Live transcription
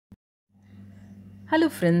Hello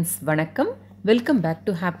friends, வணக்கம். Welcome back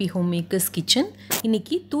to Happy Homemakers Kitchen.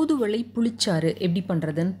 இன்னைக்கு தூதுவளை புளிச்சாறு எப்படி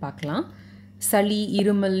பண்ணுறதுன்னு பார்க்கலாம். சளி,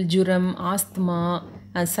 இருமல், ஜுரம், ஆஸ்துமா,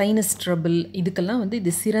 சைனஸ் ட்ரபிள் இதுக்கெல்லாம்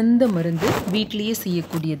இது சிறந்த மருந்து, வீட்டிலேயே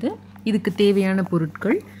செய்யக்கூடியது. இதுக்கு தேவையான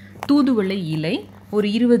பொருட்கள்: தூதுவளை இலை ஒரு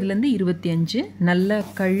 20லேருந்து 25 நல்லா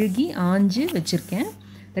கழுகி ஆஞ்சு வச்சுருக்கேன்.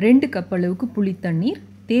 2 கப் அளவுக்கு புளி தண்ணீர்,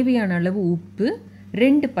 தேவையான அளவு உப்பு,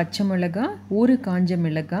 2 பச்சை மிளகாய், 1 காஞ்ச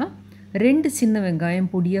மிளகாய், 2 சின்ன வெங்காயம்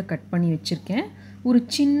பொடியாக கட் பண்ணி வச்சுருக்கேன். ஒரு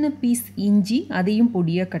சின்ன பீஸ் இஞ்சி, அதையும்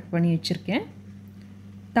பொடியாக கட் பண்ணி வச்சுருக்கேன்.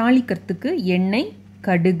 தாளிக்கிறதுக்கு எண்ணெய்,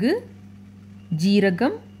 கடுகு,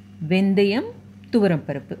 ஜீரகம், வெந்தயம்,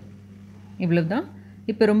 துவரம்பருப்பு, இவ்வளவுதான்.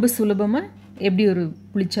 இப்போ ரொம்ப சுலபமாக எப்படி ஒரு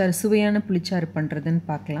புளிச்சாறு, சுவையான புளிச்சாறு பண்ணுறதுன்னு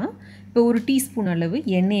பார்க்கலாம். இப்போ ஒரு டீஸ்பூன் அளவு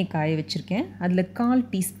எண்ணெயை காய வச்சுருக்கேன். அதில் 1/4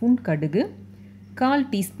 டீஸ்பூன் கடுகு, 1/4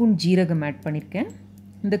 டீஸ்பூன் ஜீரகம் ஆட் பண்ணியிருக்கேன்.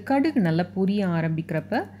 இந்த கடுகு நல்லா பொரிய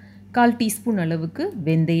ஆரம்பிக்கிறப்ப 1/4 டீஸ்பூன் அளவுக்கு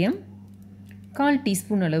வெந்தயம், 1/4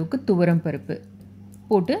 டீஸ்பூன் அளவுக்கு துவரம்பருப்பு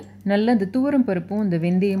போட்டு நல்லா இந்த துவரம்பருப்பும் இந்த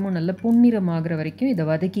வெந்தயமும் நல்லா பொன்னிறமாகிற வரைக்கும் இதை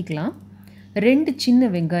வதக்கிக்கலாம். 2 சின்ன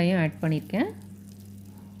வெங்காயம் ஆட் பண்ணியிருக்கேன்.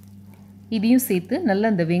 இதையும் சேர்த்து நல்லா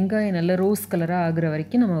இந்த வெங்காயம் நல்லா ரோஸ் கலராக ஆகிற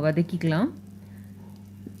வரைக்கும் நம்ம வதக்கிக்கலாம்.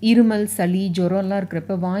 இருமல், சளி, ஜுரம்லாம்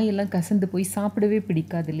இருக்கிறப்ப வாயெல்லாம் கசந்து போய் சாப்பிடவே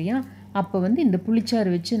பிடிக்காது இல்லையா? அப்போ இந்த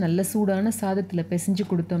புளிச்சாறு வச்சு நல்ல சூடான சாதத்தில் பிசைஞ்சு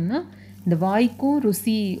கொடுத்தோம்னா இந்த வாய்க்கும்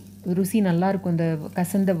ருசி நல்லாயிருக்கும். இந்த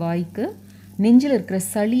கசந்த வாய்க்கு நெஞ்சில் இருக்கிற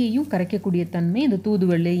சளியையும் கரைக்கக்கூடிய தன்மை இந்த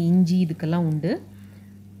தூதுவளை, இஞ்சி இதுக்கெல்லாம் உண்டு.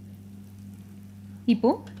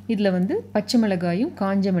 இப்போது இதில் பச்சை மிளகாயும்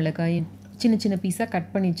காஞ்ச மிளகாயும் சின்ன சின்ன பீஸாக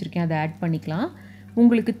கட் பண்ணி வச்சுருக்கேன், அதை ஆட் பண்ணிக்கலாம்.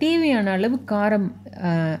 உங்களுக்கு தேவையான அளவு காரம்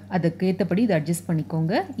அதுக்கு ஏற்றபடி இதை அட்ஜஸ்ட்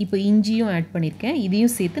பண்ணிக்கோங்க. இப்போ இஞ்சியும் ஆட் பண்ணியிருக்கேன்,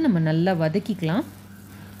 இதையும் சேர்த்து நம்ம நல்லா வதக்கிக்கலாம்.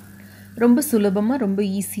 ரொம்ப சுலபமாக, ரொம்ப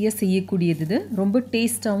ஈஸியாக செய்யக்கூடியது இது. ரொம்ப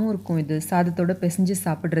டேஸ்ட்டாகவும் இருக்கும். இது சாதத்தோடு பிசைஞ்சு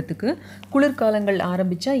சாப்பிட்றதுக்கு. குளிர்காலங்கள்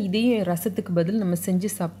ஆரம்பித்தா இதையே ரசத்துக்கு பதில் நம்ம செஞ்சு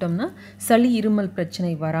சாப்பிட்டோம்னா சளி, இருமல்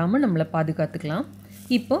பிரச்சனை வராமல் நம்மளை பாதுகாத்துக்கலாம்.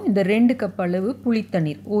 இப்போது இந்த 2 கப் அளவு புளி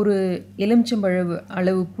தண்ணீர், ஒரு எலுமிச்சம்பழம்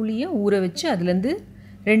அளவு புளியை ஊற வச்சு அதுலேருந்து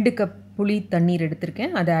 2 கப் புளி தண்ணீர்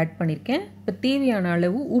எடுத்திருக்கேன், அதை ஆட் பண்ணியிருக்கேன். இப்போ தேவையான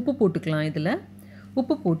அளவு உப்பு போட்டுக்கலாம். இதில்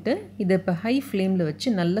உப்பு போட்டு இதை இப்போ ஹை ஃப்ளேமில் வச்சு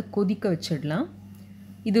நல்லா கொதிக்க வச்சிடலாம்.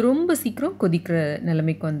 இது ரொம்ப சீக்கிரம் கொதிக்கிற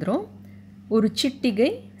நிலைமைக்கு வந்துடும். ஒரு சிட்டிகை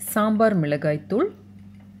சாம்பார் மிளகாய்த்தூள்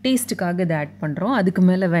டேஸ்ட்டுக்காக இதை ஆட் பண்ணுறோம், அதுக்கு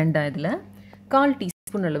மேலே வேண்டாம். இதில் 1/4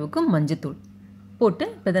 டீஸ்பூன் அளவுக்கு மஞ்சத்தூள் போட்டு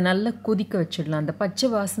இப்போ இதை நல்லா கொதிக்க வச்சிடலாம். அந்த பச்சை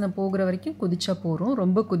வாசனை போகிற வரைக்கும் கொதிச்சா போகிறோம்,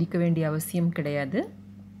 ரொம்ப கொதிக்க வேண்டிய அவசியம் கிடையாது.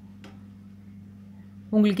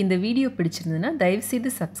 உங்களுக்கு இந்த வீடியோ பிடிச்சிருந்ததுன்னா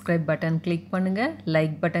தயவுசெய்து சப்ஸ்கிரைப் பட்டன் கிளிக் பண்ணுங்கள்,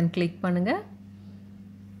 லைக் பட்டன் கிளிக் பண்ணுங்கள்.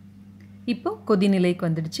 இப்போ கொதிநிலைக்கு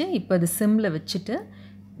வந்துடுச்சு. இப்போ அது சிம்மில் வச்சுட்டு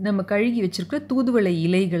நம்ம கழுகி வச்சுருக்கிற தூதுவளை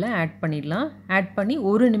இலைகளை ஆட் பண்ணிடலாம். ஆட் பண்ணி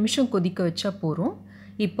 1 நிமிஷம் கொதிக்க வச்சா போகிறோம்.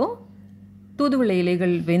 இப்போது தூதுவளை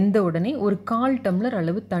இலைகள் வெந்த உடனே ஒரு 1/4 டம்ளர்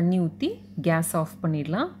அளவு தண்ணி ஊற்றி கேஸ் ஆஃப்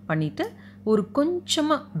பண்ணிடலாம். பண்ணிவிட்டு ஒரு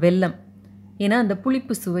கொஞ்சமாக வெல்லம், ஏன்னா அந்த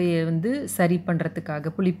புளிப்பு சுவையை சரி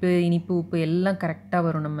பண்ணுறதுக்காக, புளிப்பு, இனிப்பு, உப்பு எல்லாம் கரெக்டாக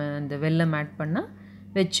வரும் நம்ம அந்த வெல்லம் ஆட் பண்ணால்,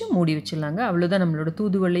 வச்சு மூடி வச்சிடலாங்க. அவ்வளோதான், நம்மளோட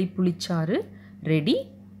தூதுவளை புளிச்சாறு ரெடி.